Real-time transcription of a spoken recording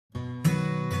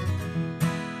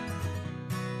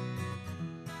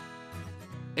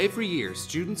Every year,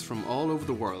 students from all over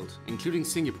the world, including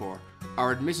Singapore,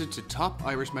 are admitted to top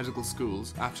Irish medical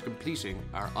schools after completing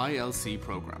our ILC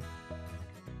programme.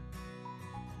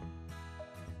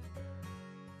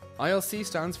 ILC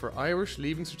stands for Irish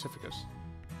Leaving Certificate.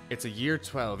 It's a Year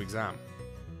 12 exam.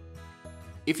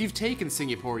 If you've taken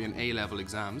Singaporean A-level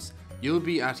exams, you'll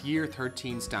be at Year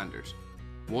 13 standard,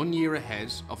 1 year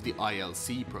ahead of the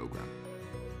ILC programme.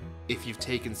 If you've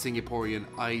taken Singaporean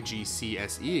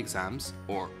IGCSE exams,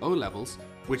 or O-levels,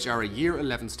 which are a Year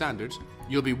 11 standard,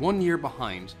 you'll be 1 year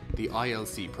behind the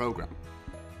ILC programme.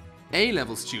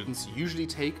 A-level students usually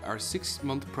take our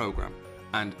 6-month programme,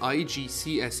 and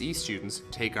IGCSE students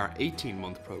take our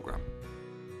 18-month programme.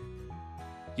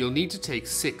 You'll need to take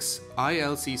 6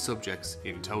 ILC subjects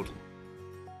in total.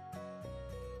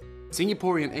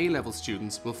 Singaporean A-level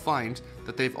students will find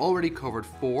that they've already covered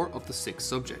 4 of the 6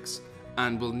 subjects,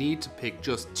 and will need to pick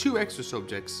just 2 extra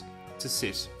subjects to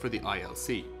sit for the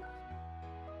ILC.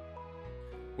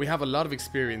 We have a lot of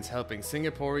experience helping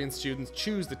Singaporean students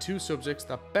choose the 2 subjects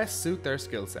that best suit their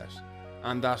skill set,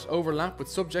 and that overlap with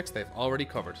subjects they've already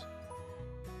covered.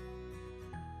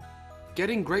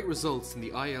 Getting great results in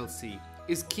the ILC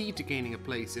is key to gaining a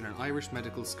place in an Irish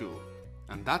medical school,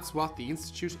 and that's what the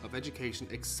Institute of Education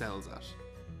excels at.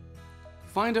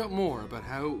 Find out more about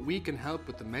how we can help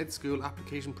with the med school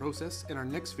application process in our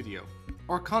next video,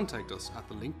 or contact us at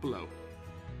the link below.